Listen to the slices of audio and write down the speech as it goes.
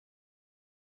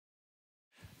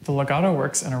The legato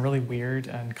works in a really weird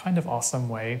and kind of awesome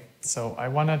way, so I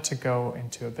wanted to go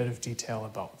into a bit of detail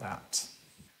about that.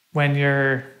 When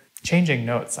you're changing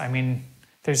notes, I mean,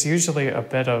 there's usually a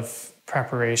bit of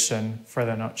preparation for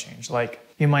the note change. Like,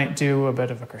 you might do a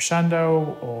bit of a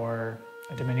crescendo or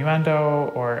a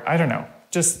diminuendo, or I don't know,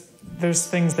 just there's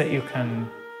things that you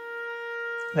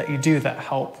do that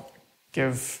help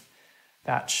give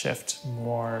that shift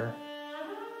more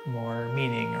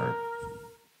meaning or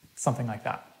something like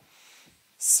that.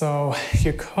 So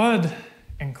you could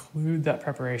include that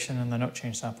preparation in the note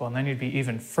change sample, and then you'd be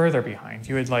even further behind.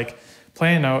 You would like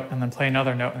play a note and then play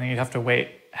another note, and then you'd have to wait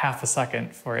half a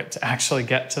second for it to actually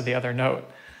get to the other note.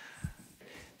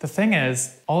 The thing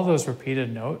is, all those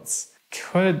repeated notes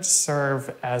could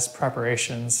serve as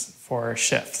preparations for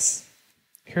shifts.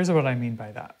 Here's what I mean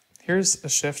by that. Here's a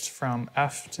shift from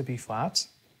F to B flat.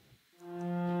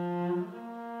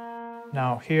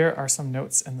 Now, here are some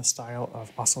notes in the style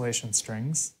of oscillation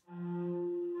strings.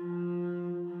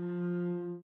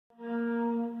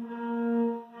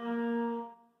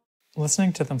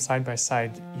 Listening to them side by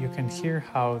side, you can hear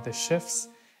how the shifts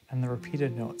and the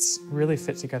repeated notes really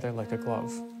fit together like a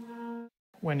glove.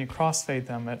 When you crossfade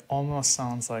them, it almost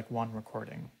sounds like one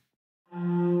recording.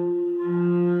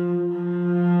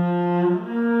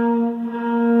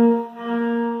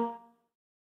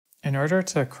 In order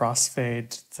to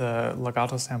crossfade the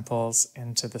legato samples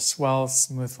into the swell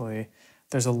smoothly,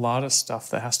 there's a lot of stuff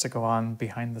that has to go on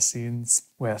behind the scenes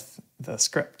with the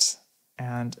script.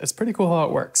 And it's pretty cool how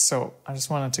it works. So I just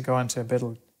wanted to go into a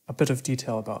bit of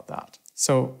detail about that.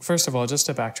 So first of all, just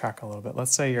to backtrack a little bit,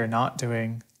 let's say you're not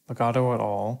doing legato at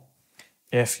all.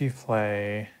 If you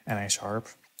play an A sharp,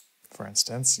 for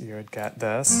instance, you would get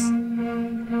this.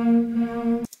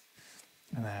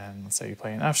 And then let's say you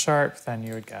play an F sharp, then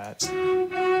you would get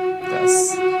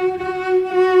this.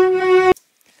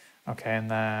 Okay, and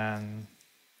then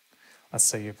let's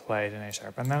say you played an A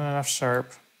sharp and then an F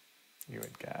sharp, you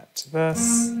would get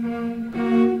this.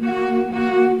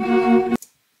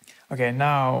 Okay,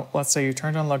 now let's say you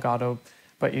turned on legato,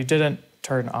 but you didn't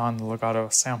turn on the legato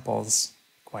samples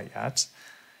quite yet.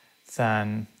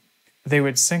 Then they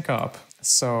would sync up.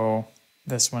 So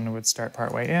this one would start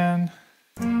partway in.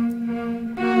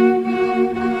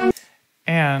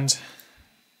 And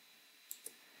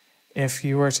if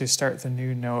you were to start the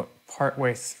new note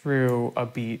partway through a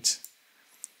beat,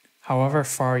 however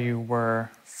far you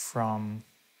were from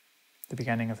the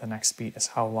beginning of the next beat is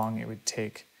how long it would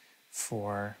take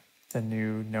for the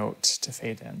new note to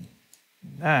fade in.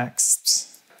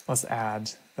 Next, let's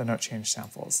add the note change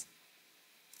samples.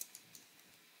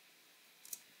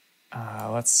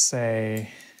 Let's say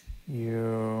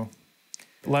you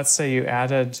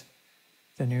added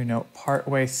the new note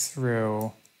partway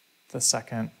through the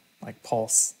second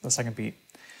pulse, the second beat.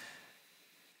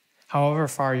 However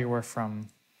far you were from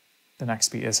the next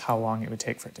beat is how long it would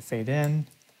take for it to fade in.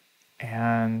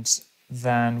 And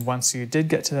then once you do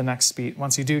get to the next beat,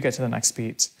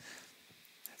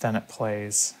 then it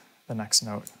plays the next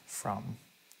note from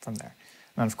there.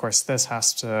 And then of course this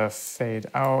has to fade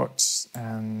out,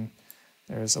 and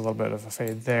there's a little bit of a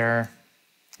fade there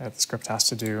that the script has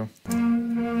to do.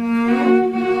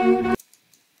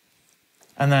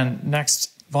 And then next,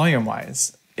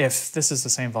 volume-wise, if this is the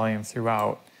same volume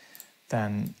throughout,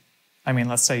 then, I mean,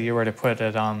 let's say you were to put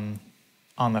it on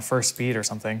the first beat or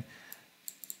something,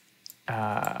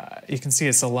 you can see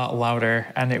it's a lot louder,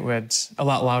 and it would, a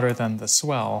lot louder than the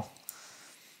swell,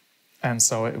 and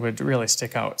so it would really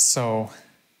stick out. So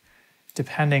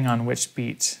depending on which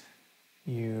beat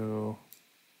you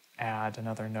add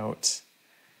another note,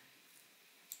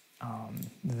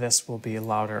 this will be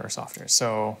louder or softer.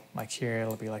 So like here,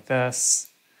 it'll be like this,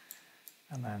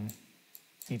 and then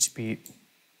each beat,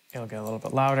 it'll get a little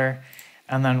bit louder.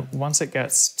 And then once it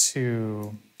gets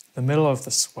to the middle of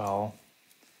the swell,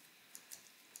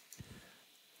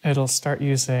 it'll start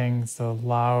using the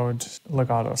loud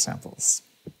legato samples.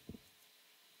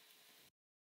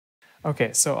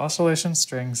 Okay, so Oscillation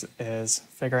Strings is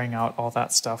figuring out all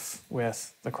that stuff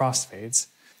with the crossfades.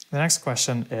 The next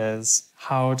question is,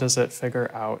 how does it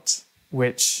figure out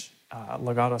which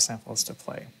legato samples to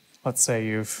play? Let's say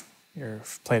you've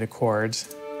played a chord,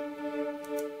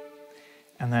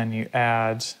 and then you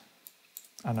add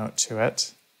a note to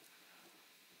it.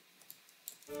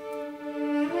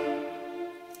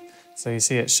 So you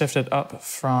see it shifted up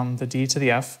from the D to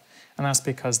the F, and that's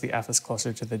because the F is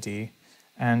closer to the D.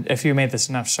 And if you made this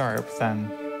an F sharp,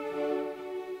 then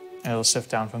it'll shift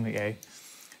down from the A.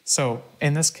 So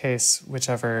in this case,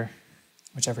 whichever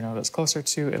note it's closer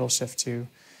to, it'll shift to,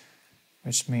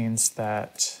 which means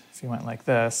that if you went like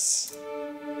this,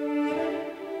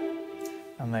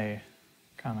 and they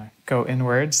kind of go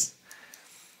inwards.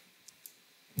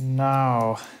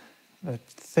 Now, the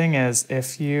thing is,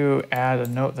 if you add a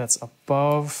note that's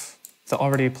above the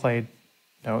already played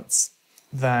notes,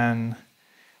 then,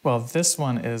 well, this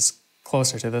one is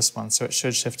closer to this one, so it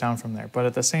should shift down from there. But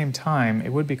at the same time,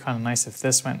 it would be kind of nice if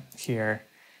this went here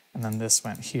and then this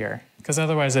went here. Because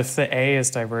otherwise, if the A is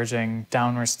diverging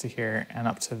downwards to here and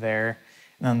up to there,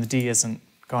 and then the D isn't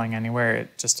going anywhere,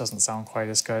 it just doesn't sound quite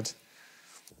as good.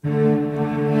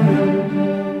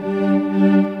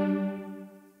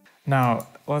 Now,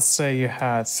 let's say you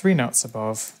had 3 notes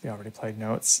above the already played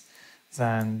notes,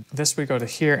 then this would go to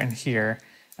here,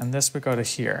 and this would go to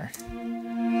here.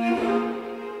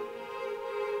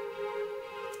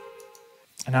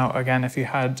 And now, again, if you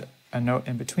had a note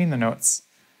in between the notes,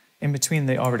 in between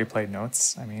the already played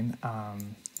notes,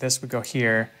 this would go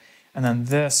here, and then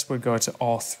this would go to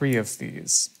all 3 of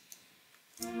these.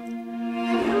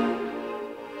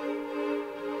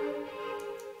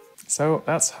 So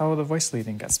that's how the voice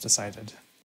leading gets decided.